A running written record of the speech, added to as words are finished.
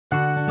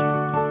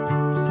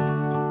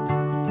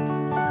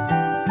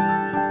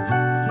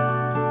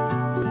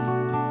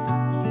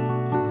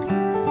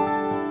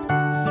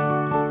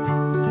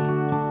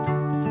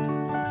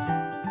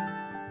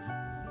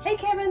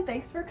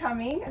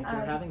Thank you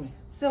for having me.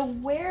 So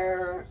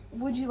where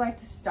would you like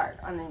to start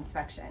on the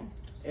inspection?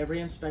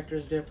 Every inspector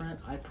is different.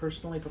 I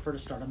personally prefer to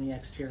start on the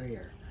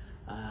exterior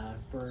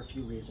for a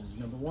few reasons.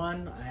 Number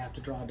one, I have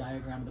to draw a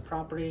diagram of the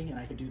property, and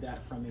I could do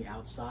that from the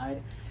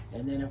outside.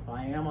 And then if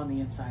I am on the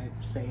inside,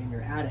 say in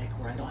your attic,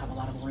 where I don't have a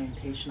lot of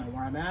orientation on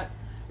where I'm at,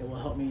 it will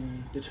help me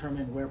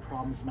determine where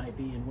problems might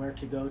be and where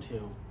to go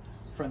to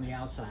from the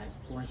outside.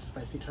 For instance, if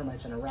I see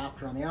termites in a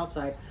rafter on the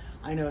outside,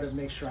 I know to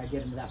make sure I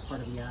get into that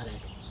part of the attic.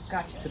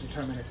 Gotcha. To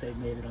determine if they've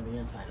made it on the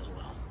inside as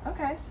well.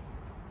 Okay,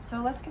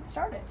 so let's get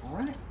started. All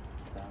right,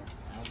 so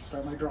I'll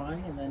start my drawing,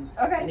 and then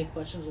any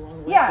questions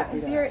along the way?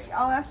 Yeah,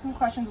 I'll ask some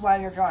questions while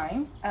you're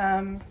drawing.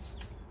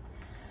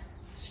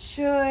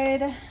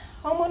 Should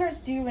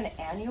homeowners do an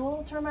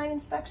annual termite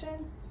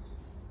inspection?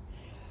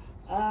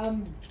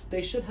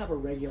 They should have a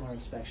regular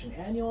inspection.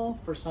 Annual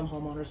for some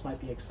homeowners might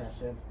be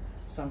excessive.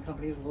 Some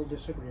companies will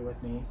disagree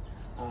with me,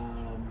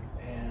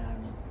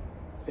 and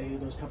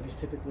those companies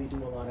typically do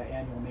a lot of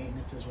annual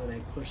maintenances where they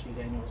push these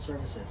annual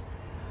services.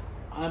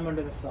 I'm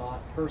under the thought,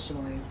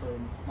 personally, for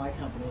my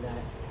company, that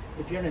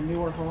if you're in a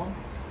newer home,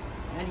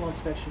 annual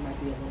inspection might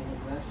be a little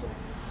aggressive.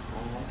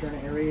 If you're in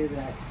an area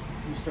that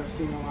you start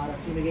seeing a lot of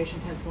fumigation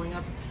tents going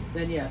up,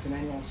 then yes, an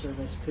annual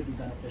service could be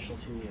beneficial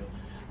to you.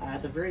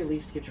 At the very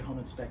least, get your home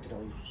inspected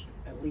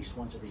at least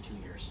once every 2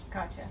 years.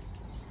 Gotcha.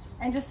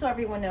 And just so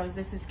everyone knows,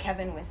 this is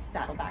Kevin with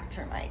Saddleback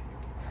Termite.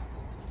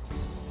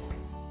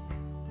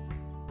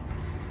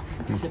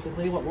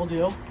 Typically what we'll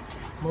do,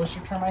 most of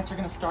your termites are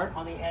going to start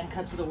on the end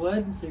cuts of the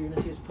wood, so you're going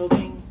to see us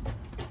poking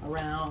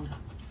around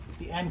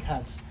the end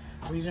cuts.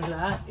 The reason for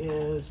that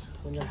is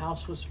when your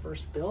house was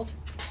first built,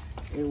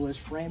 it was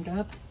framed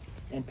up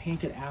and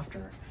painted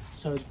after.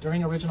 So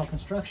during original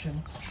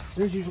construction,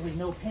 there's usually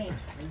no paint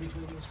in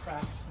between these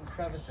cracks and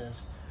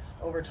crevices.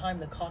 Over time,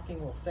 the caulking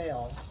will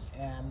fail,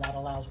 and that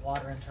allows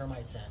water and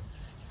termites in.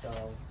 So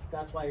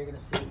that's why you're going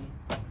to see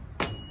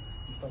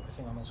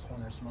focusing on those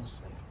corners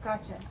mostly.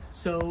 Gotcha.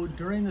 So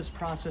during this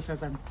process,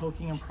 as I'm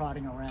poking and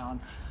prodding around,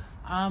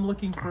 I'm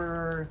looking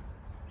for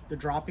the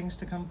droppings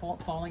to come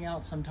falling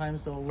out.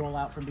 Sometimes they'll roll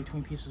out from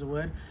between pieces of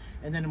wood,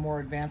 and then in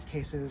more advanced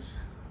cases,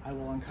 I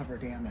will uncover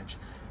damage.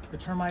 The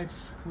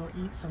termites will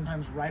eat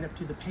sometimes right up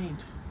to the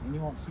paint, and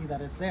you won't see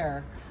that it's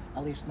there,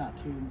 at least not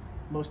to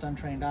most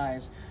untrained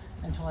eyes,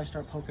 until I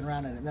start poking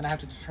around it. And then I have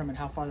to determine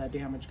how far that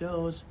damage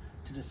goes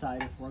to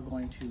decide if we're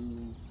going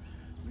to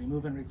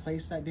remove and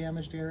replace that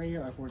damaged area,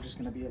 or if we're just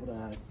going to be able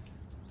to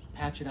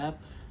patch it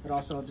up. It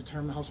also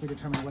helps me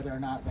determine whether or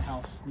not the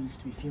house needs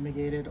to be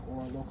fumigated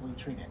or locally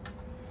treated.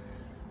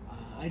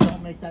 I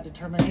don't make that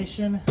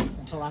determination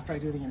until after I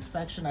do the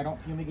inspection. I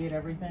don't fumigate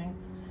everything.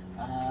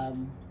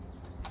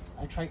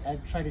 I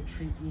try to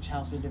treat each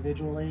house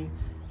individually,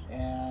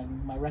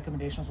 and my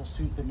recommendations will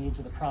suit the needs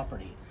of the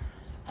property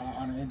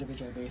on an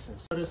individual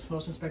basis. Notice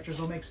most inspectors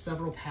will make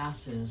several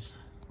passes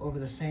over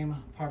the same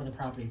part of the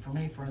property. For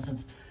me, for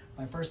instance,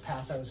 my first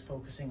pass I was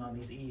focusing on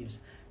these eaves.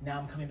 Now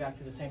I'm coming back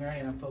to the same area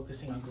and I'm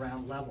focusing on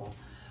ground level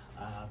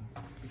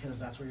because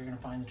that's where you're going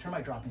to find the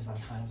termite droppings a lot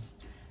of times.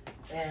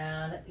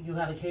 And you'll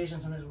have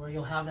occasions where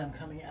you'll have them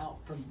coming out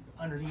from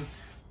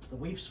underneath the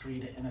weep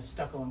screed in a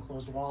stucco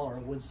enclosed wall or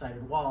a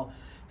wood-sided wall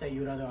that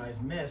you would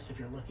otherwise miss if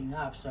you're looking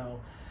up. So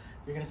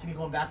you're going to see me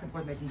going back and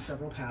forth making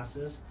several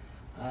passes.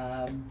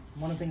 One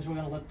of the things we're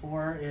going to look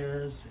for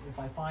is if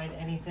I find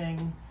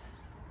anything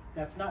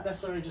that's not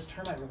necessarily just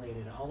termite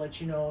related. I'll let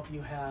you know if you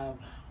have,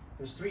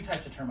 there's 3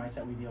 types of termites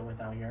that we deal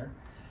with out here.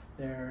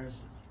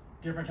 There's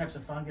different types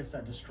of fungus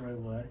that destroy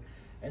wood,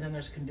 and then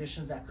there's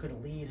conditions that could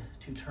lead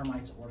to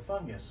termites or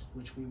fungus,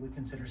 which we would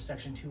consider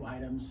Section 2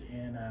 items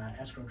in an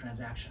escrow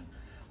transaction.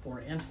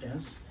 For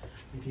instance,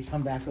 if you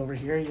come back over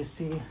here, you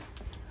see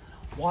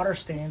water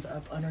stains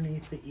up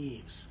underneath the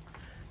eaves.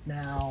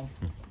 Now,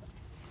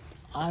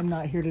 I'm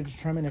not here to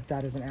determine if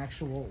that is an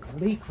actual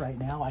leak right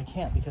now. I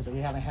can't because we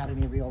haven't had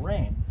any real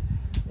rain.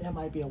 It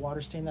might be a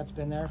water stain that's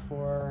been there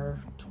for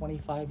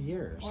 25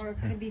 years. Or it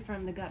could be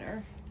from the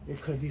gutter.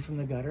 It could be from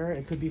the gutter.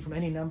 It could be from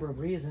any number of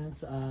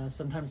reasons.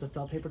 Sometimes the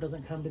felt paper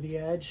doesn't come to the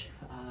edge.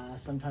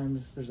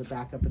 Sometimes there's a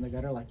backup in the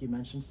gutter like you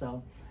mentioned.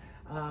 So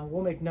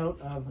we'll make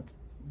note of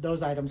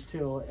those items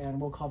too, and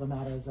we'll call them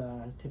out as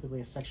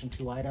typically a Section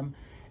 2 item.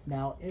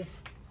 Now,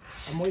 if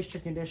a moisture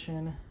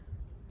condition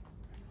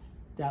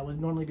that would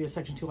normally be a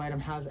Section 2 item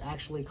has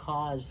actually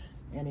caused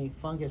any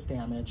fungus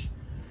damage,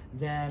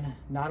 then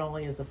not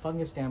only is the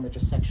fungus damage a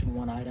Section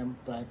 1 item,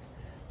 but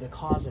the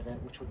cause of it,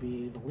 which would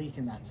be the leak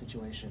in that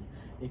situation.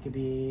 It could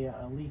be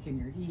a leak in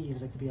your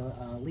eaves, it could be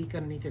a leak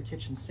underneath your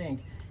kitchen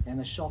sink, and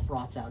the shelf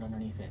rots out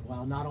underneath it.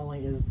 Well, not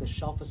only is the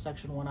shelf a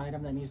Section 1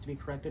 item that needs to be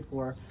corrected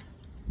for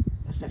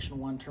a Section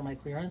 1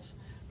 termite clearance,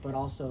 but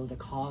also the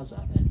cause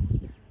of it.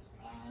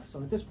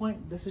 So at this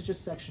point, this is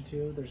just Section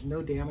 2. There's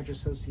no damage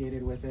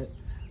associated with it,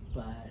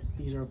 but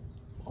these are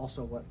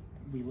also what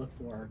we look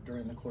for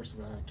during the course of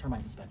a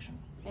termite inspection.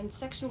 And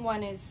Section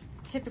 1 is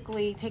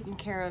typically taken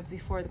care of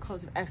before the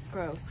close of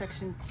escrow.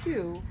 Section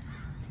 2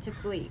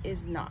 typically is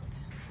not.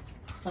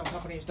 Some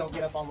companies don't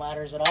get up on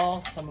ladders at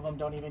all. Some of them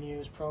don't even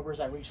use probers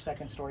that reach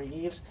second-story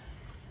eaves.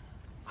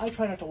 I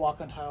try not to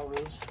walk on tile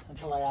roofs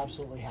until I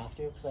absolutely have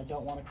to, because I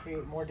don't want to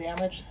create more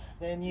damage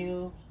than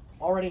you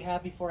already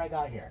have before I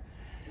got here.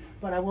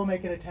 But I will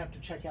make an attempt to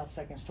check out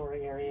second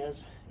story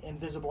areas,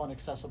 invisible and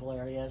accessible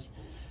areas.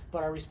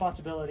 But our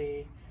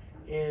responsibility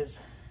is,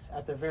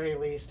 at the very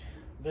least,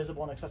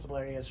 visible and accessible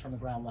areas from the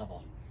ground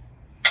level.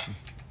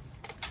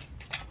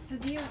 So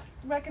do you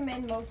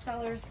recommend most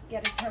sellers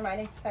get a termite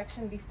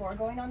inspection before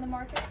going on the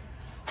market?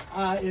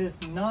 It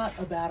is not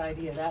a bad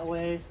idea. That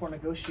way, for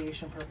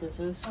negotiation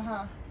purposes,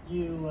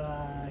 you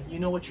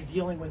know what you're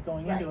dealing with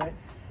going into it.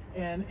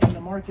 And in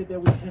the market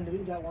that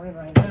we're in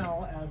right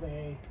now, as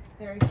a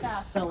very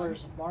fast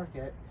seller's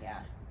market,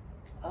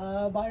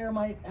 a buyer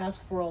might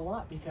ask for a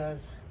lot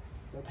because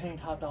they're paying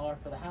top dollar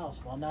for the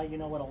house. Well, now you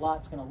know what a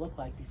lot's going to look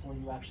like before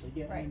you actually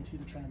get into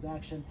the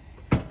transaction,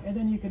 and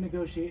then you can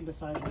negotiate and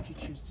decide what you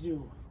choose to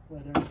do,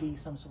 whether it be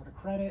some sort of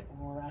credit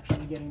or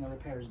actually getting the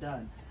repairs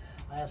done.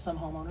 I have some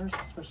homeowners,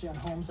 especially on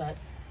homes that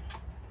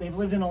they've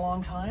lived in a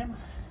long time,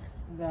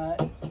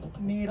 that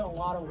need a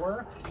lot of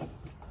work,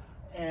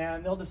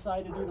 and they'll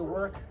decide to do the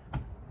work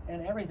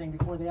and everything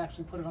before they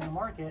actually put it on the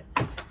market.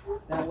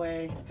 That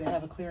way they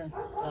have a clear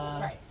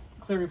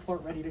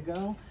report ready to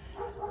go.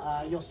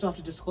 You'll still have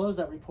to disclose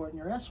that report in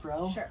your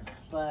escrow,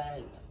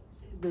 but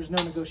there's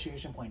no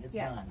negotiation point. It's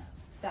done.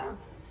 It's done.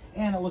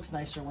 And it looks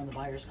nicer when the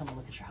buyers come and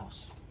look at your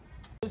house.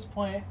 At this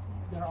point,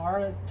 there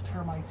are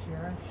termites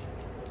here.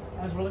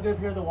 As we're looking up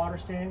here at the water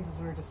stains, as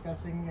we were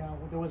discussing,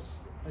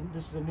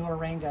 this is a newer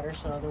rain gutter,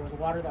 so there was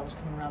water that was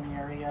coming around the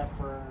area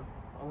for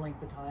a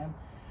length of time.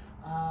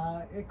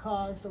 It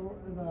caused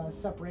the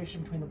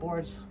separation between the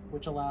boards,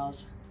 which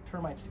allows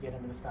termites to get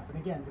into the stuff.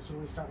 And again, this is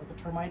where we start with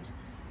the termites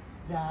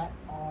that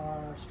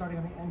are starting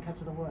on the end cuts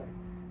of the wood.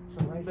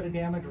 So right bit of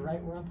damage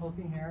right where I'm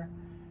poking here.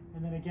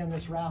 And then again,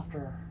 this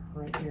rafter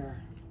right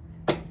here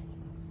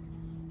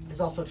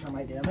is also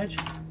termite damage.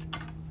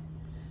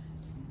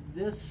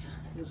 This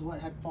is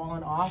what had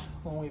fallen off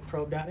when we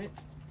probed at it.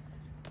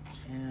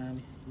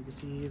 And you can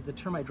see the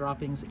termite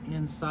droppings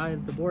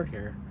inside the board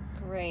here.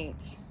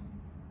 Great.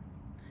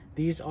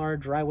 These are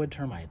drywood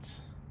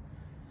termites.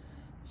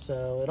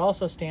 So it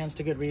also stands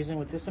to good reason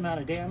with this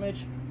amount of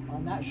damage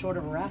on that short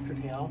of a rafter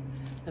tail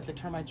that the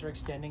termites are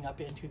extending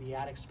up into the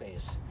attic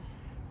space.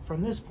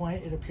 From this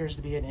point, it appears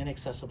to be an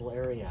inaccessible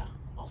area.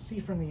 I'll see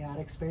from the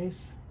attic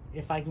space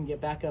if I can get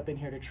back up in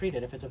here to treat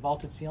it. If it's a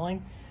vaulted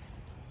ceiling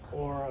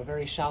or a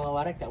very shallow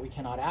attic that we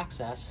cannot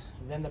access,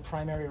 then the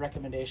primary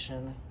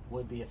recommendation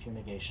would be a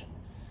fumigation.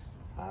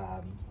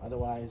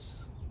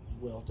 Otherwise,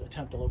 we'll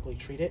attempt to locally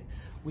treat it.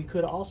 We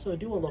could also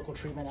do a local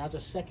treatment as a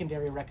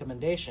secondary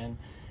recommendation.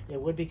 It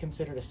would be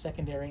considered a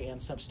secondary and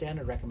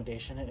substandard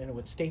recommendation, and it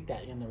would state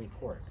that in the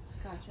report.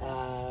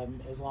 Gotcha.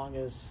 As long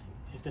as,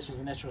 if this was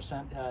an initial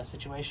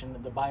situation,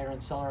 the buyer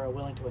and seller are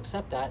willing to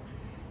accept that,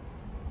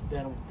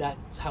 then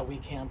that's how we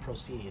can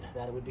proceed.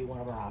 That would be one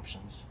of our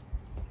options.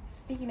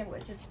 Speaking of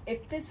which,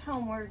 if this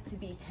home were to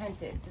be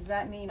tented, does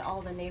that mean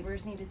all the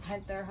neighbors need to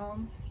tent their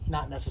homes?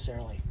 Not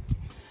necessarily.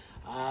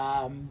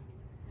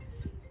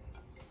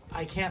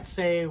 I can't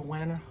say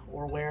when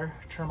or where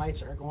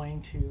termites are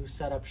going to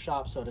set up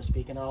shop, so to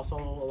speak, and also a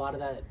lot of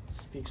that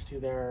speaks to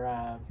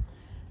their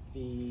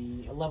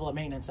the level of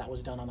maintenance that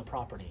was done on the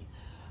property.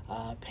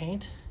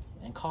 Paint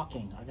and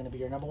caulking are going to be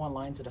your #1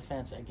 lines of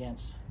defense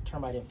against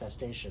termite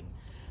infestation.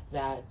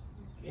 That,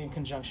 in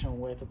conjunction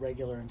with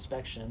regular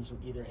inspections,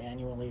 either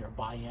annually or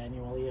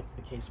biannually, if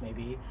the case may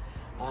be,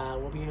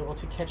 we'll be able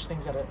to catch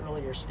things at an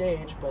earlier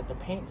stage, but the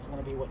paint is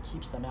going to be what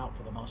keeps them out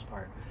for the most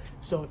part.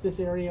 So if this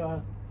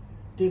area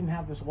didn't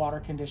have this water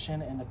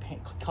condition and the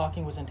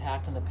caulking was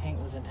intact and the paint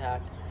was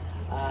intact,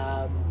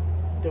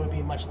 there would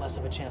be much less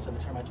of a chance that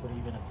the termites would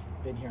even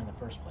have been here in the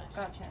first place.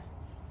 Gotcha.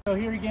 So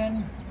here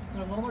again, a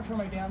little more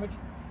termite damage.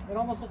 It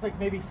almost looks like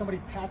maybe somebody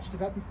patched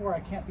it up before. I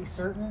can't be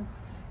certain.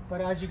 But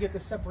as you get the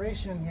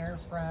separation in here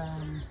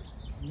from,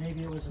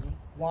 maybe it was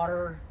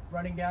water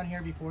running down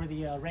here before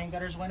the rain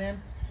gutters went in,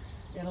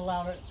 it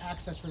allowed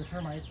access for the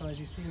termites. So as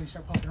you see when you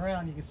start poking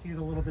around, you can see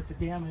the little bits of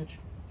damage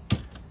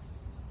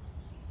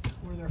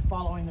where they're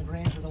following the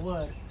grains of the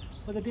wood.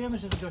 But the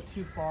damage doesn't go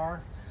too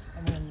far.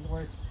 I mean,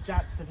 where it's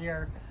that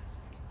severe,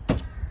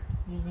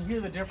 you can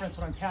hear the difference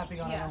when I'm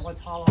tapping on it and what's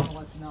hollow and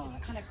what's not.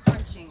 It's kind of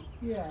crunching.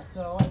 Yeah,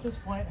 so at this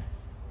point.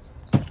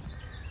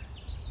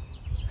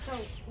 So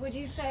would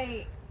you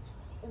say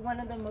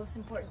one of the most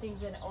important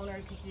things an owner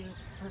could do to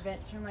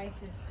prevent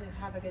termites is to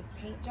have a good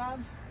paint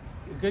job?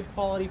 A good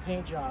quality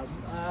paint job.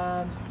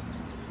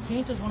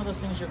 Paint is one of those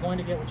things you're going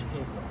to get what you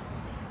pay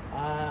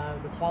for.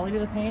 The quality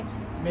of the paint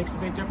makes a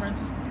big difference,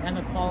 and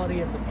the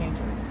quality of the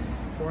painter.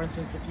 For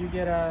instance, if you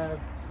get a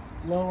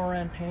lower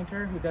end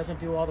painter who doesn't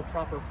do all the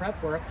proper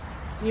prep work,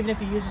 even if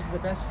he uses the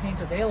best paint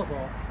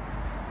available,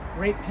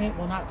 great paint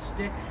will not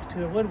stick to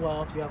the wood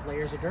well if you have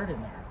layers of dirt in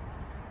there.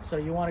 So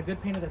you want a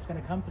good painter that's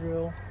going to come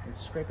through and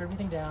scrape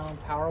everything down,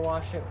 power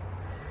wash it,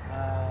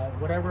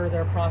 whatever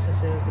their process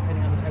is,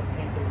 depending on the type of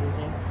paint they're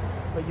using.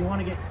 But you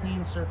want to get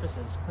clean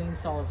surfaces, clean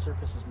solid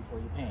surfaces before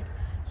you paint.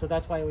 So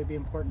that's why it would be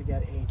important to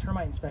get a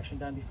termite inspection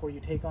done before you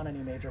take on any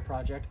major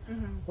project.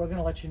 We're going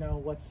to let you know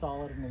what's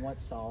solid and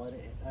what's solid,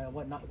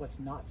 what's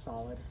not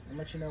solid, and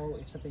let you know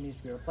if something needs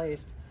to be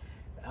replaced.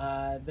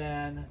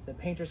 Then the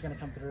painter's going to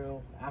come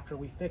through after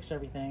we fix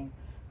everything,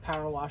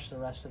 power wash the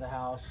rest of the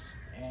house,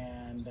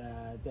 and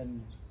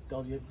then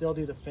they'll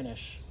do the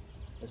finish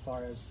as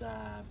far as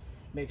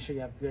make sure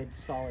you have good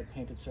solid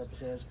painted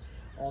surfaces.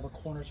 All the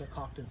corners are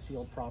caulked and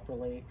sealed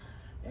properly.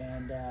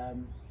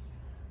 And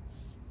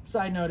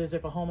side note is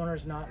if a homeowner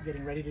is not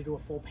getting ready to do a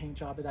full paint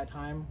job at that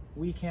time,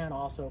 we can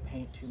also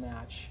paint to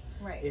match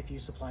if you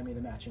supply me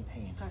the matching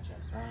paint.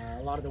 Gotcha.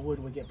 A lot of the wood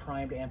would get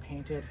primed and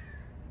painted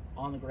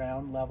on the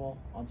ground level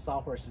on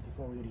sawhorses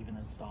before we would even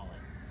install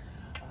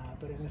it.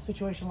 But in a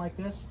situation like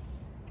this,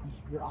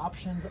 your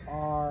options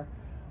are,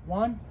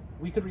 one,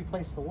 we could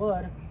replace the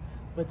wood,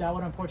 but that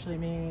would unfortunately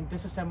mean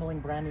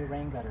disassembling brand new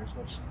rain gutters,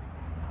 which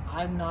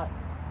I'm not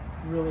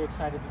really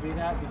excited to do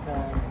that,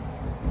 because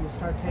you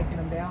start taking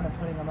them down and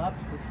putting them up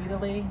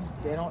repeatedly,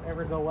 they don't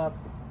ever go up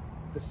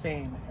the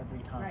same every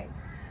time. Right.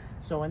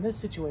 So in this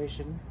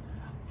situation,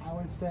 I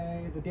would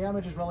say the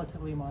damage is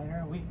relatively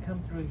minor. We can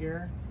come through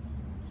here,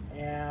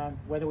 and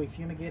whether we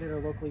fumigate it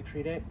or locally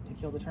treat it to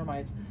kill the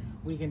termites,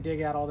 we can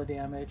dig out all the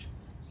damage,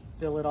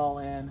 fill it all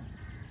in,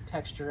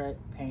 texture it,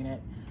 paint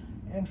it,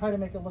 and try to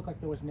make it look like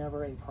there was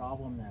never a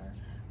problem there.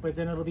 But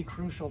then it'll be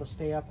crucial to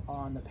stay up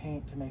on the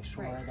paint to make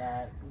sure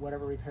that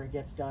whatever repair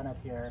gets done up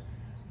here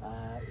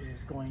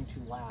is going to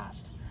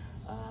last.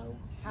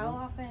 How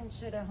often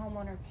should a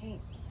homeowner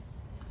paint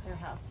their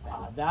house then?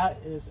 That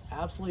is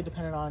absolutely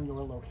dependent on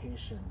your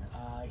location.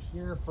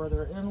 Here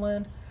further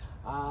inland,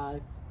 I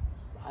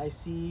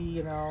see,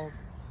 you know,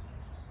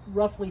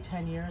 roughly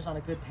 10 years on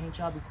a good paint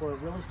job before it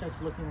really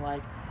starts looking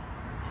like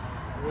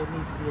it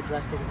needs to be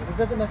addressed. It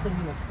doesn't necessarily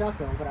mean a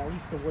stucco, but at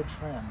least the wood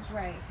trims.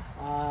 Right.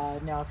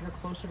 Now, if you're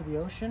closer to the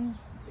ocean,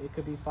 it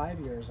could be 5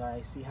 years.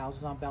 I see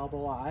houses on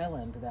Balboa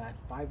Island that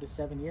 5 to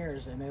 7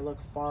 years, and they look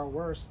far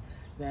worse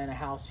than a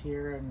house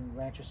here in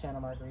Rancho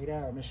Santa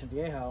Margarita or Mission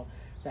Viejo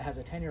that has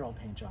a 10-year-old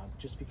paint job,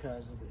 just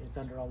because it's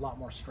under a lot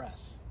more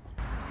stress.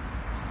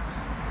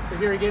 So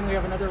here again, we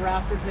have another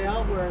rafter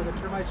tail where the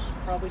termites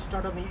probably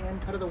start on the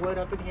end cut of the wood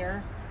up in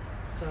here.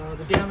 So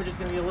the damage is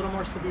going to be a little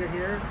more severe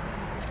here,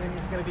 and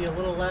it's going to be a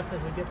little less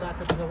as we get back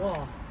up to the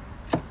wall.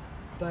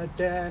 But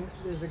then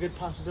there's a good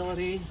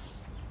possibility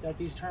that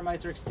these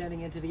termites are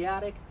extending into the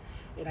attic,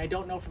 and I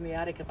don't know from the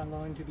attic if I'm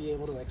going to be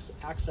able to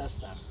access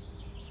them.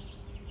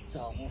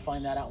 So we'll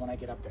find that out when I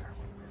get up there.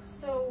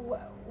 So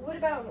what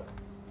about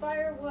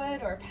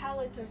firewood or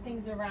pallets or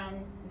things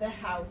around the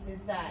house?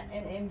 Is that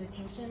an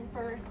invitation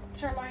for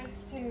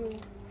termites to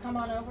come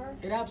on over?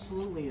 It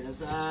absolutely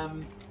is.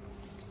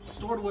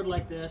 Stored wood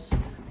like this,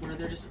 where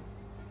they're just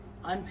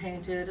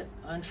unpainted,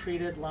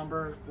 untreated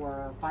lumber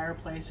for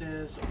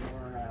fireplaces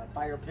or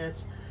fire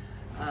pits,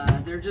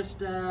 they're exposed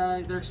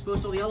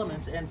to all the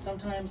elements, and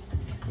sometimes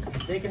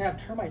they can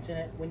have termites in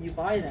it when you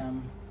buy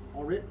them,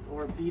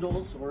 or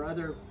beetles or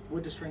other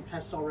wood destroying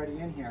pests already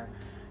in here.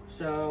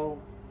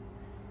 So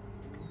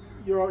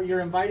you're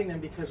inviting them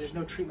because there's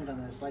no treatment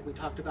on this. Like we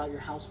talked about your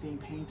house being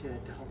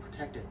painted to help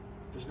protect it.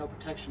 There's no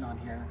protection on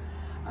here.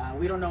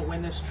 We don't know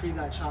when this tree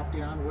got chopped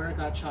down, where it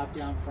got chopped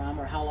down from,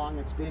 or how long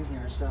it's been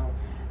here. So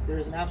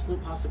there's an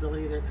absolute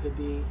possibility there could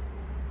be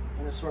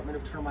an assortment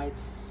of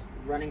termites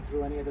running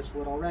through any of this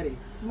wood already.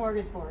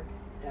 Smorgasbord.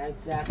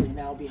 Exactly.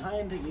 Now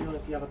behind you,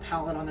 if you have a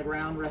pallet on the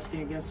ground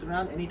resting against the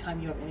ground,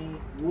 anytime you have any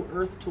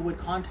earth to wood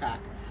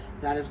contact,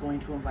 that is going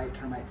to invite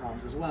termite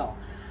problems as well.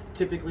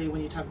 Typically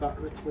when you talk about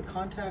earth to wood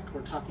contact,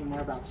 we're talking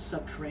more about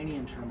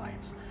subterranean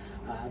termites.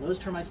 Those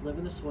termites live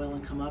in the soil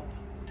and come up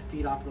to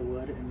feed off the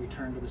wood and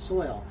return to the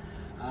soil.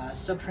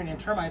 Subterranean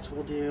termites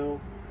will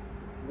do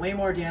way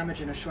more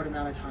damage in a short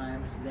amount of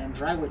time than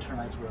drywood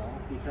termites will,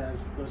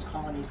 because those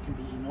colonies can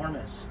be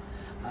enormous.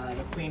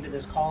 The queen to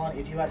this colony,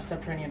 if you had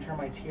subterranean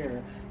termites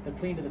here, the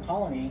queen to the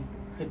colony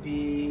could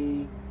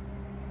be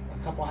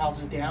a couple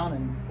houses down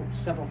and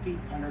several feet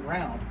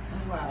underground.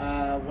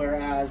 Wow.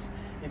 Whereas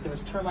if there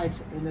was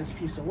termites in this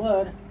piece of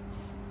wood,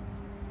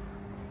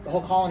 the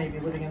whole colony would be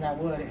living in that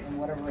wood and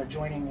whatever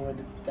adjoining wood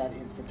that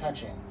it's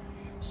touching.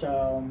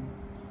 So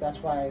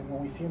that's why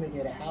when we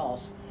fumigate a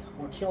house,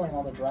 we're killing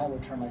all the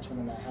drywood termites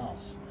within that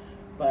house.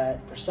 But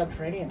for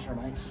subterranean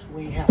termites,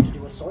 we have to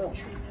do a soil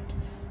treatment,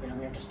 and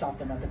we have to stop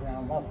them at the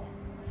ground level.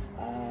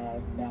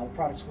 Now, the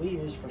products we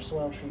use for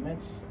soil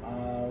treatments,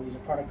 we use a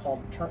product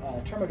called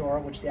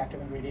Termidor, which the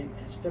active ingredient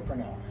is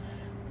fipronil.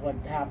 What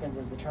happens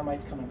is the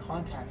termites come in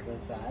contact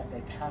with that,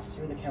 they pass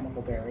through the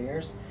chemical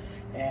barriers,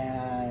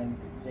 and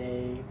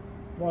they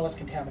more or less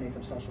contaminate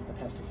themselves with the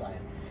pesticide.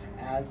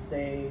 As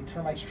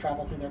termites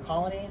travel through their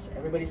colonies,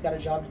 everybody's got a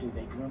job to do.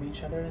 They groom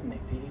each other and they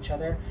feed each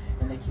other,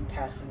 and they keep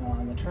passing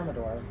on the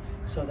Termidor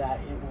so that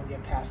it will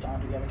get passed on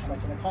to the other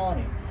termites in the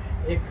colony.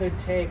 It could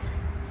take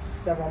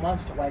several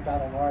months to wipe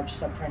out a large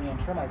subterranean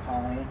termite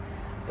colony,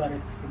 but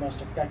it's the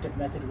most effective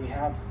method we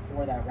have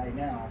for that right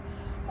now.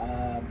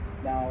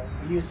 Now,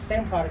 we use the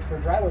same product for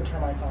drywood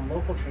termites on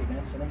local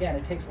treatments, and again,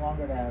 it takes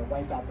longer to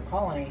wipe out the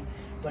colony,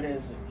 but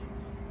is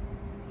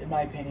in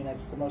my opinion,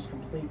 that's the most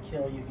complete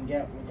kill you can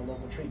get with the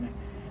local treatment.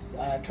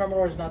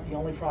 Termite is not the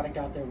only product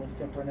out there with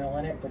fipronil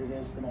in it, but it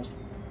is the most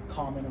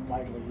common and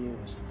widely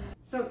used.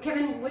 So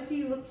Kevin, what do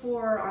you look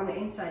for on the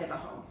inside of a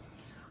home?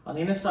 On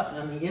the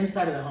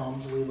inside of the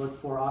homes, we look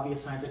for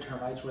obvious signs of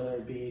termites, whether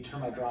it be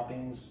termite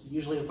droppings.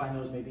 Usually you'll find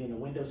those maybe in the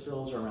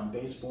windowsills or around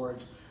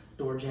baseboards,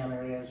 door jamb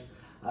areas,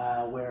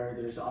 where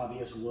there's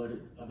obvious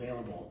wood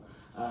available.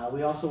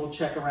 We also will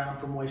check around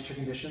for moisture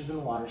conditions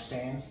and water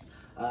stains.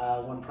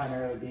 One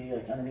primary would be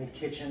like underneath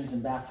kitchens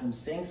and bathroom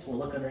sinks. We'll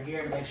look under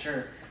here to make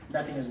sure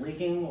nothing is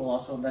leaking. We'll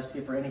also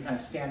investigate for any kind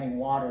of standing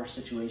water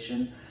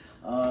situation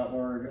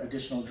or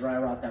additional dry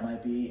rot that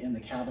might be in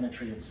the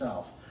cabinetry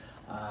itself.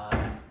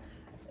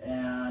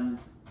 And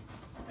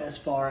as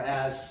far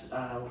as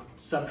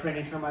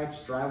subterranean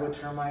termites, drywood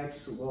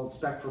termites, we'll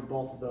inspect for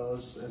both of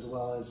those, as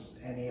well as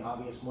any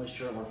obvious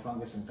moisture or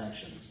fungus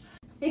infections.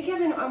 Hey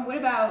Kevin, what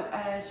about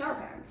shower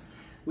pans?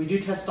 We do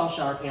test all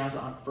shower pans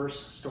on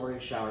first story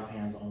shower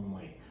pans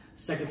only.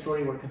 Second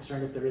story, we're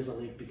concerned if there is a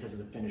leak because of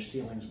the finished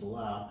ceilings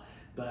below.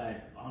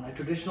 But on a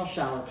traditional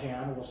shower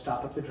pan, we'll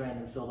stop up the drain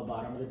and fill the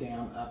bottom of the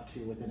dam up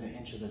to within an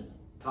inch of the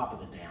top of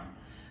the dam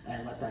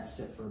and let that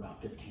sit for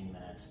about 15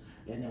 minutes.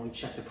 And then we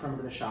check the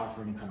perimeter of the shower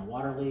for any kind of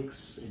water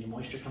leaks, any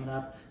moisture coming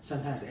up.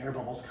 Sometimes air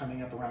bubbles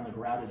coming up around the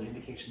grout is an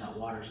indication that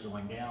water is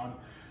going down.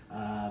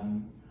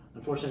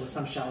 Unfortunately, with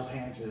some shower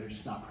pans, they're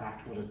just not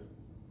practical to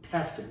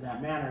test in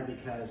that manner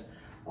because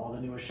all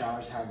the newer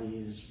showers have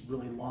these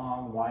really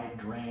long, wide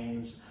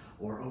drains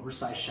or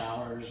oversized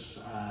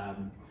showers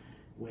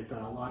with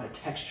a lot of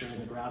texture in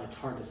the grout. It's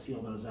hard to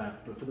seal those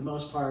up. But for the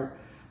most part,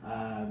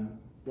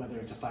 whether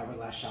it's a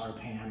fiberglass shower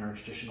pan or a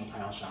traditional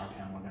tile shower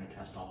pan, we're going to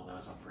test all of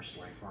those on first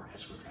story for our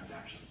escrow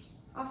transactions.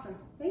 Awesome,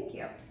 thank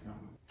you. Yeah.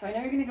 So I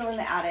know you're going to go in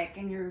the attic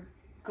and you're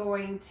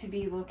going to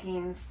be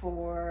looking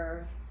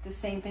for the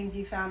same things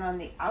you found on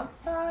the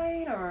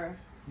outside, or?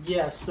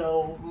 Yes,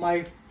 so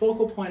my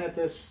focal point at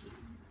this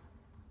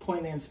point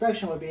in the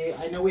inspection would be,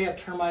 I know we have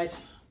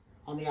termites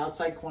on the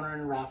outside corner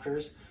and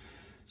rafters,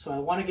 so I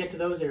want to get to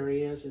those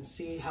areas and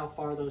see how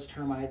far those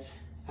termites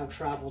have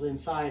traveled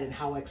inside and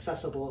how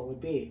accessible it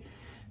would be.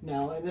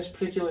 Now, in this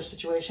particular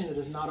situation, it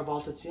is not a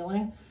vaulted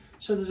ceiling,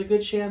 so there's a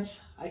good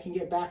chance I can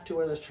get back to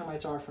where those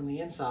termites are from the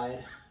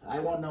inside. I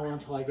won't know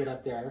until I get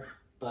up there,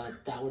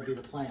 but that would be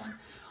the plan.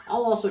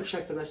 I'll also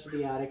check the rest of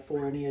the attic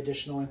for any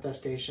additional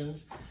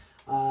infestations.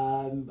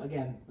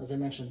 Again, as I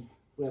mentioned,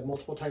 we have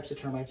multiple types of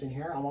termites in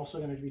here. I'm also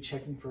going to be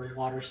checking for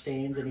water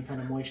stains, any kind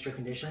of moisture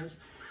conditions.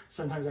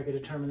 Sometimes I could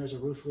determine there's a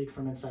roof leak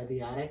from inside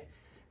the attic.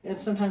 And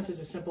sometimes it's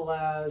as simple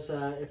as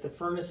if the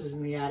furnace is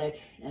in the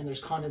attic and there's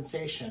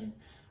condensation,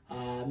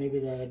 maybe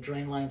the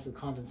drain lines, the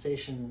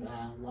condensation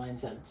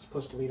lines that's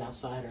supposed to lead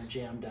outside are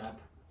jammed up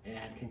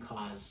and can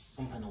cause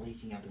some kind of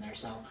leaking up in there.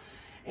 So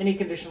any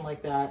condition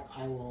like that,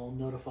 I will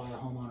notify a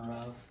homeowner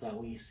of that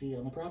we see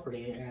on the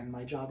property, and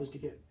my job is to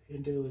get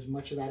into as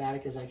much of that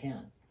attic as I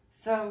can.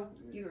 So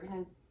you're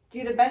going to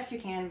do the best you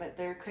can, but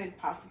there could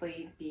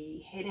possibly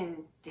be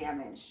hidden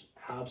damage.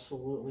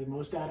 Absolutely.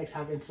 Most attics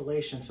have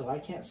insulation, so I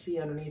can't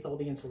see underneath all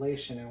the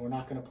insulation, and we're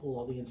not going to pull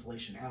all the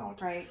insulation out.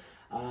 Right.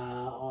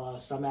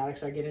 Some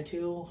attics I get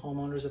into,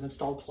 homeowners have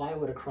installed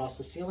plywood across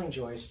the ceiling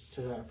joists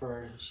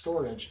for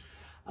storage.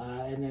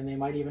 And then they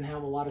might even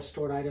have a lot of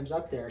stored items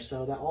up there.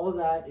 So that all of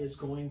that is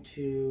going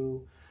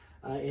to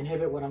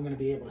inhibit what I'm going to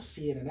be able to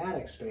see in an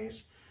attic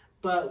space.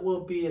 But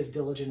we'll be as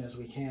diligent as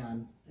we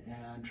can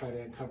and try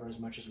to cover as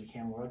much as we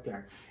can while we're up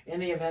there. In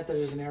the event that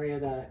there's an area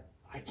that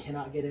I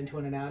cannot get into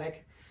in an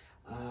attic,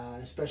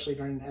 especially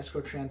during an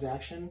escrow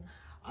transaction,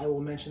 I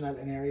will mention that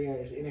an area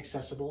is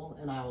inaccessible,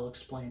 and I will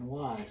explain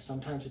why.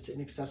 Sometimes it's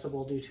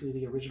inaccessible due to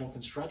the original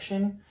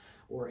construction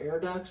or air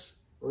ducts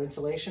or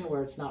insulation,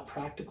 where it's not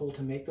practical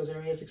to make those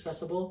areas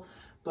accessible.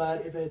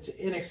 But if it's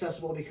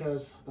inaccessible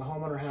because the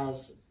homeowner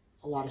has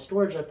a lot of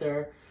storage up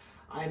there,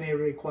 I may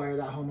require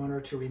that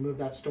homeowner to remove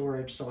that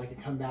storage so I can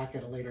come back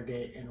at a later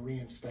date and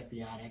re-inspect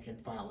the attic and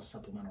file a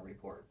supplemental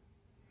report.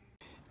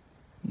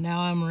 Now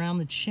I'm around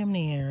the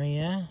chimney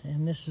area,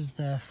 and this is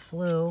the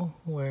flue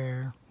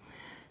where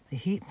the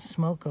heat and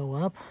smoke go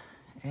up,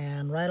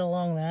 and right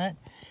along that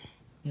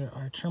there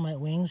are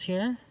termite wings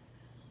here.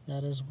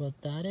 That is what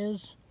that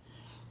is.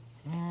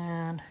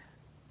 And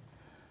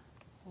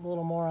a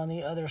little more on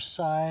the other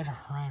side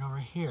right over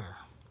here.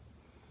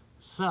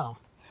 So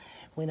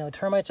we know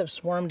termites have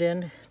swarmed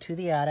in to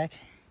the attic,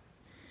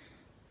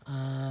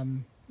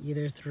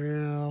 either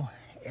through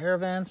air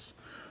vents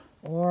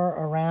or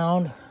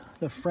around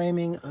the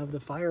framing of the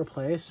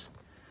fireplace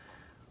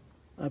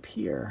up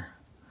here,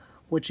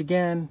 which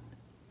again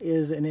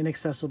is an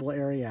inaccessible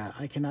area.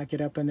 I cannot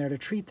get up in there to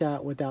treat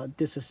that without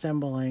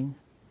disassembling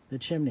the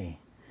chimney.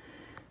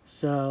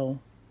 So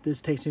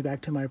this takes me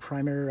back to my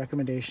primary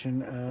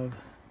recommendation of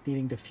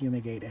needing to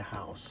fumigate a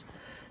house,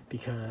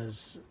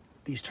 because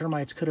these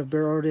termites could have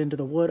burrowed into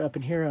the wood up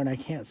in here and I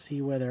can't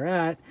see where they're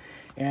at,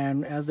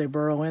 and as they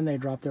burrow in, they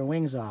drop their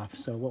wings off.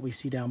 So what we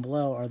see down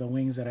below are the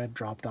wings that had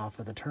dropped off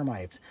of the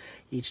termites.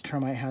 Each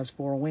termite has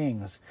 4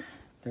 wings.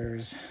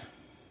 There's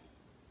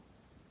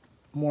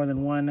more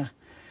than one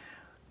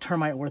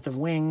termite worth of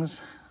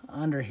wings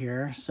under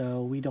here,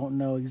 so we don't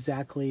know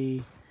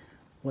exactly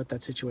what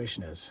that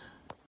situation is.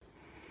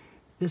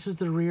 This is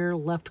the rear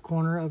left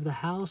corner of the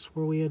house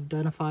where we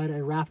identified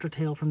a rafter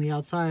tail from the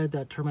outside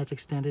that termites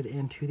extended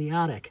into the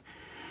attic.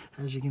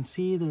 As you can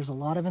see, there's a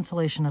lot of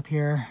insulation up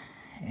here,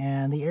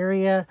 and the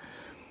area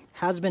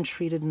has been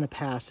treated in the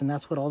past, and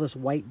that's what all this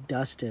white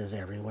dust is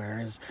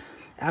everywhere. Is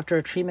after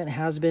a treatment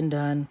has been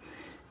done,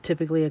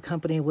 typically a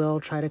company will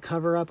try to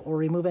cover up or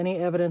remove any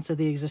evidence of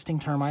the existing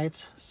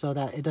termites so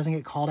that it doesn't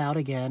get called out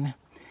again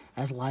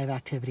as live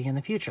activity in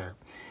the future.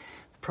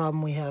 The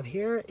problem we have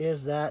here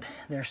is that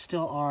there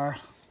still are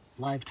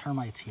live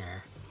termites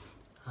here.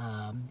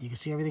 You can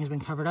see everything's been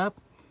covered up,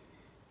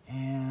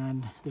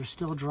 and there's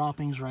still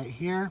droppings right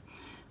here.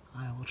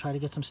 I will try to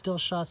get some still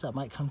shots that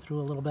might come through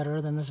a little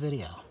better than this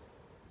video.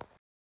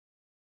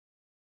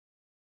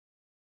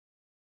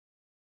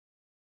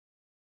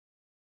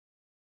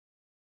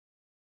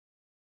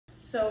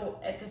 So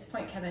at this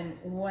point, Kevin,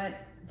 what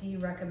do you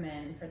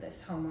recommend for this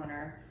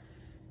homeowner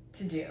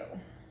to do?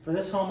 For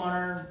this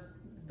homeowner,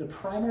 the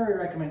primary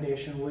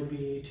recommendation would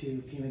be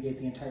to fumigate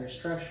the entire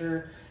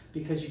structure,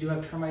 because you do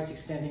have termites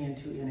extending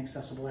into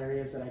inaccessible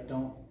areas that I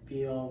don't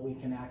feel we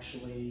can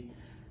actually,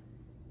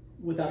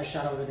 without a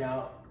shadow of a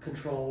doubt,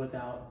 control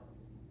without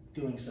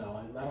doing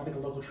so. I don't think a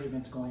local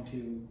treatment's going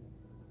to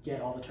get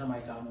all the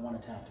termites out in one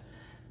attempt.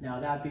 Now,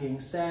 that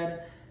being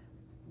said,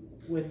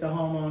 with the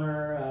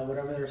homeowner,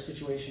 whatever their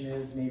situation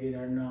is, maybe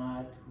they're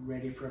not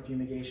ready for a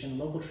fumigation.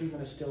 Local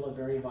treatment is still a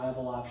very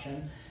viable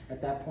option.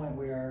 At that point,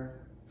 we are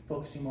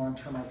focusing more on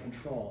termite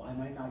control. I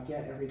might not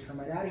get every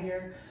termite out of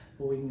here,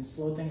 but we can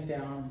slow things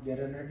down, get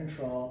it under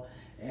control,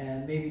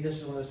 and maybe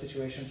this is one of those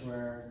situations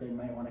where they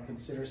might want to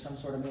consider some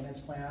sort of maintenance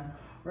plan,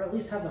 or at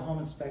least have the home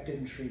inspected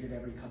and treated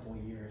every couple of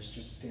years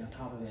just to stay on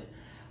top of it.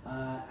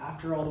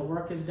 After all the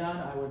work is done,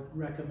 I would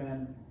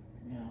recommend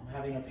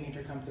having a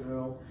painter come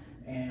through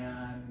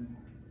and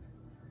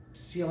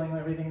sealing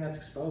everything that's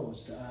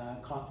exposed,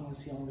 caulking and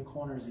sealing the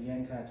corners, the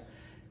end cuts,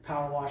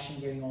 power washing,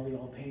 getting all the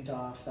old paint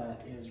off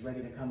that is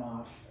ready to come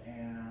off,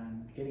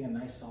 and getting a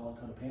nice solid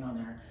coat of paint on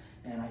there.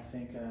 And I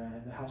think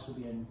the house will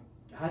be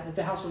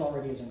the house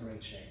already is in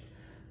great shape,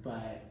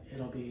 but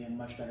it'll be in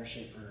much better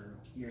shape for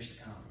years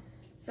to come.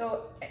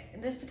 So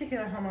this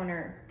particular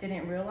homeowner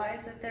didn't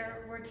realize that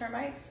there were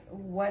termites.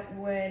 What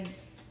would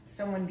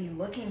someone be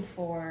looking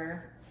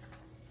for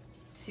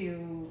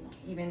to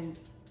even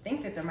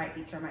think that there might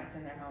be termites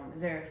in their home?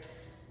 Is there?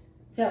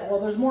 Yeah, well,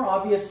 there's more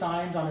obvious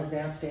signs on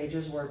advanced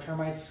stages where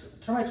termites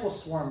will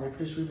swarm. They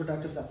produce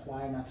reproductives that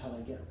fly, and that's how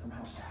they get from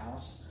house to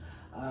house.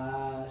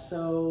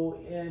 So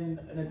in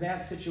an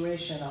advanced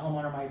situation, a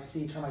homeowner might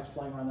see termites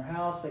flying around their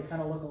house. They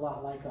kind of look a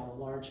lot like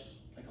a large,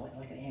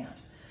 like an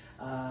ant.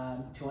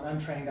 To an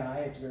untrained eye,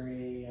 it's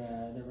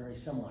they're very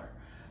similar.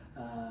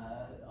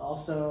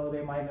 Also,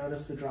 they might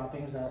notice the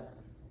droppings that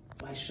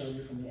I showed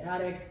you from the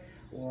attic,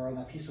 or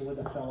that piece of wood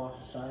that fell off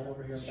the side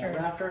over here with that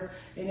rafter.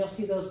 And you'll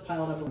see those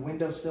piled up in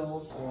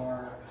windowsills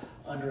or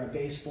under a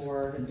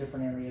baseboard in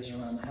different areas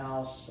around the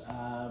house.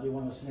 It'll be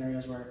one of those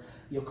scenarios where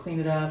you'll clean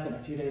it up and a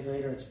few days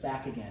later it's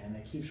back again, and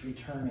it keeps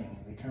returning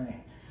and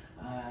returning.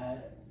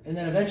 And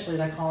then eventually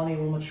that colony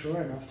will mature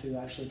enough to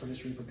actually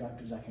produce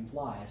reproductives that can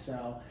fly.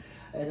 So,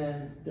 and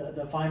then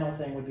the final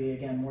thing would be,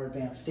 again, more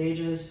advanced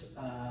stages,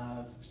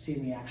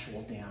 seeing the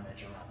actual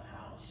damage around the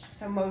house.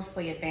 So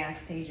mostly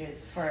advanced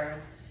stages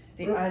for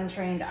the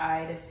untrained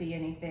eye to see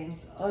anything.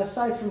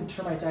 Aside from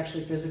termites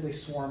actually physically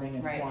swarming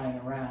and flying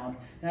around.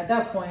 And at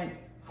that point,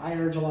 I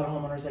urge a lot of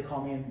homeowners, they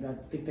call me and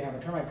think they have a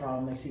termite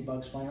problem, they see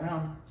bugs flying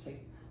around, say,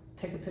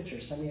 take a picture,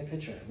 send me a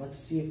picture. Let's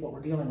see what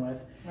we're dealing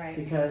with.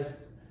 Because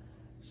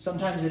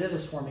sometimes it is a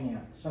swarming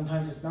ant,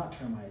 sometimes it's not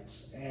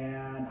termites.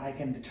 And I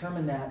can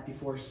determine that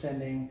before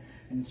sending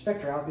an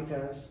inspector out,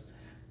 because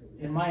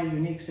in my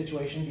unique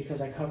situation,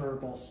 because I cover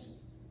both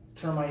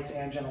termites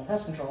and general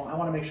pest control, I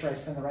want to make sure I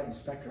send the right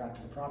inspector out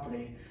to the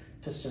property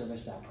to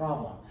service that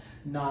problem.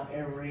 Not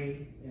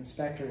every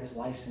inspector is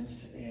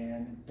licensed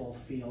in both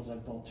fields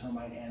of both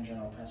termite and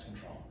general pest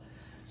control.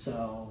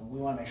 So we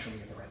want to make sure we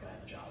get the right guy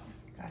on the job.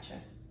 Gotcha.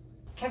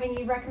 Kevin,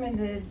 you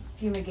recommended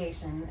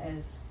fumigation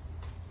as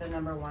the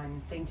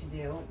 #1 thing to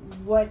do.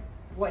 What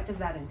does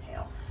that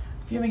entail?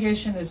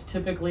 Fumigation is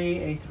typically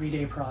a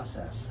 3-day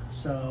process.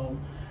 So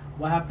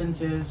what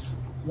happens is,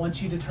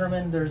 once you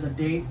determine there's a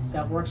date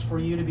that works for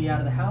you to be out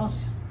of the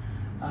house,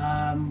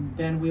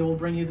 then we will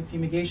bring you the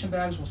fumigation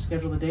bags, we'll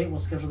schedule the date, we'll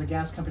schedule the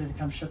gas company to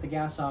come shut the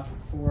gas off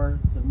for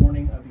the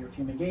morning of your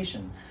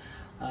fumigation.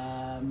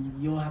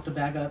 You'll have to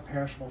bag up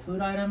perishable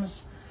food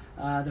items.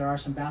 There are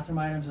some bathroom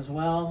items as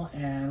well,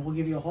 and we'll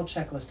give you a whole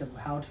checklist of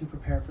how to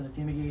prepare for the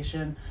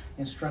fumigation,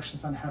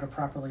 instructions on how to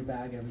properly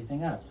bag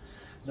everything up.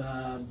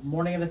 The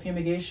morning of the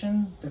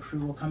fumigation, the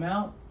crew will come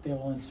out, they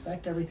will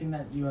inspect everything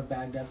that you have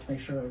bagged up to make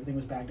sure everything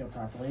was bagged up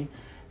properly.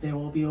 They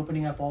will be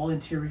opening up all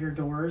interior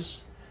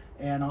doors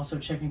and also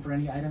checking for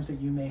any items that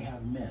you may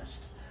have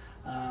missed.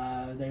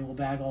 They will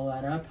bag all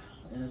that up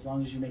and as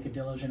long as you make a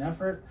diligent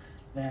effort,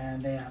 then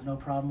they have no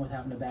problem with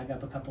having to bag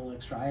up a couple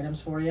extra items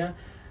for you.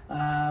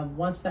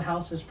 Once the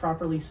house is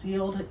properly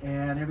sealed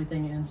and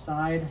everything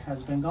inside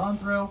has been gone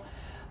through,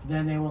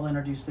 then they will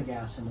introduce the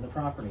gas into the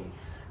property.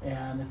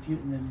 And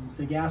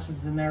the gas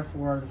is in there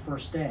for the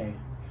first day.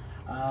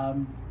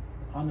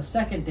 On the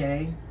second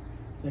day,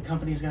 the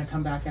company is going to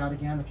come back out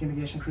again, the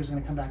fumigation crew is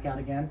going to come back out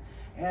again,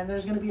 and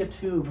there's going to be a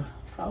tube,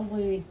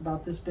 probably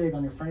about this big,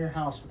 on your front of your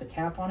house with a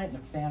cap on it and a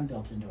fan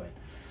built into it.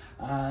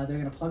 They're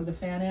going to plug the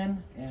fan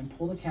in and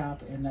pull the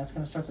cap, and that's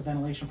going to start the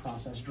ventilation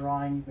process,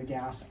 drawing the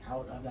gas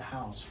out of the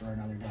house for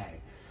another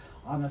day.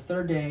 On the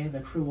third day, the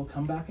crew will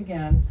come back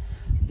again.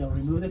 They'll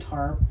remove the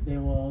tarp. They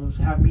will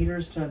have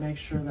meters to make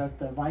sure that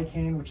the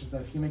Vicane, which is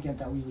the fumigant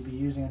that we would be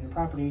using on your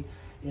property,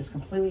 is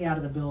completely out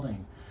of the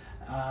building.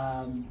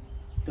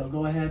 They'll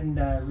go ahead and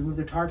remove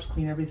their tarps,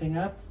 clean everything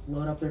up,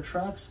 load up their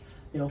trucks.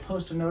 They'll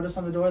post a notice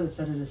on the door that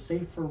said it is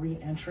safe for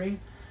re-entry,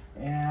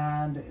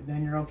 and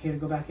then you're okay to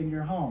go back into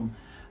your home.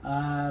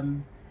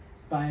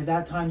 By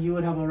that time, you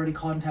would have already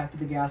contacted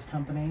the gas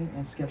company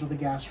and scheduled the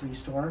gas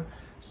restore.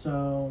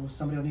 So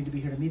somebody will need to be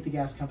here to meet the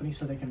gas company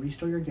so they can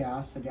restore your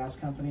gas. The gas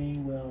company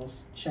will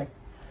check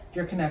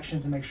your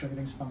connections and make sure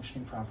everything's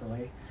functioning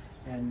properly.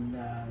 And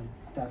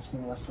that's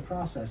more or less the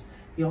process.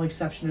 The only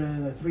exception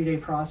to the 3-day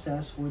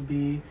process would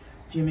be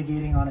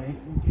fumigating on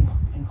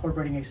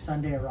incorporating a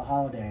Sunday or a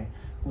holiday,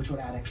 which would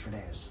add extra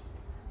days.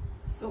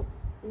 So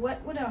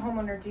what would a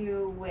homeowner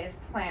do with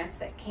plants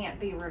that can't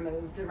be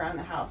removed around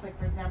the house? Like,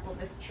 for example,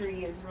 this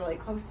tree is really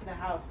close to the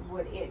house.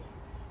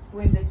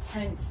 Would the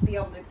tent be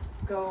able to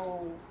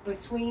go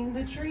between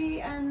the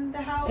tree and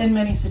the house? In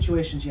many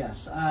situations,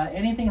 yes.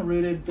 Anything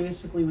rooted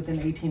basically within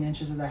 18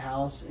 inches of the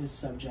house is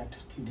subject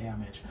to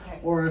damage. Okay.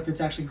 Or if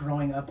it's actually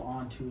growing up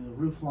onto the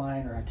roof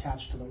line or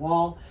attached to the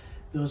wall,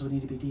 those would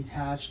need to be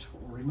detached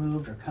or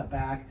removed or cut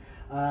back.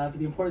 But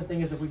the important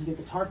thing is that we can get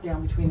the tarp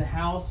down between the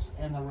house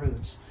and the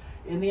roots.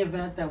 In the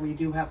event that we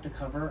do have to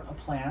cover a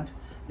plant,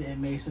 it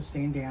may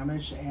sustain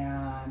damage,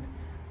 and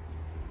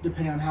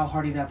depending on how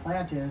hardy that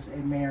plant is,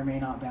 it may or may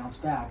not bounce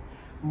back.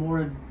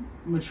 More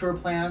mature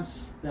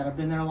plants that have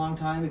been there a long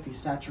time, if you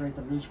saturate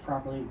the roots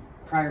properly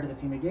prior to the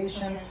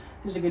fumigation,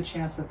 there's a good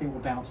chance that they will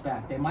bounce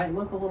back. They might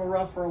look a little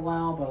rough for a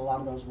while, but a lot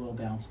of those will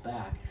bounce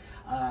back.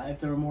 If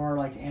they're more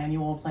like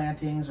annual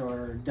plantings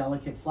or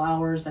delicate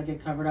flowers that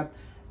get covered up,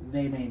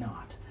 they may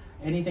not.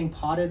 Anything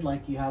potted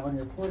like you have on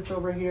your porch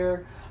over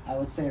here, I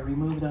would say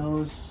remove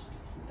those,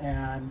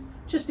 and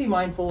just be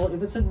mindful.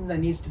 If it's something that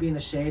needs to be in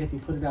the shade, if you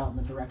put it out in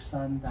the direct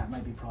sun, that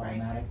might be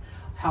problematic.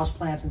 Right. House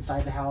plants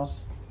inside the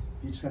house,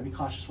 you just gotta be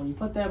cautious where you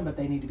put them, but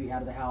they need to be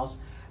out of the house,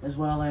 as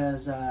well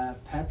as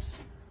pet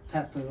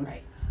food.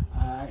 Right.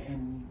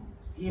 And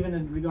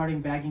even regarding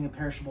bagging of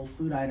perishable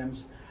food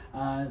items,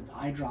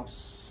 eye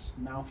drops,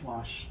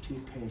 mouthwash,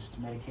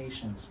 toothpaste,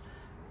 medications,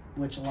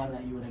 which a lot of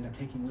that you would end up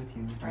taking with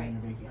you during,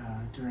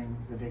 right, during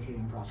the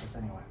vacating process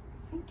anyway.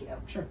 Thank you.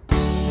 Sure.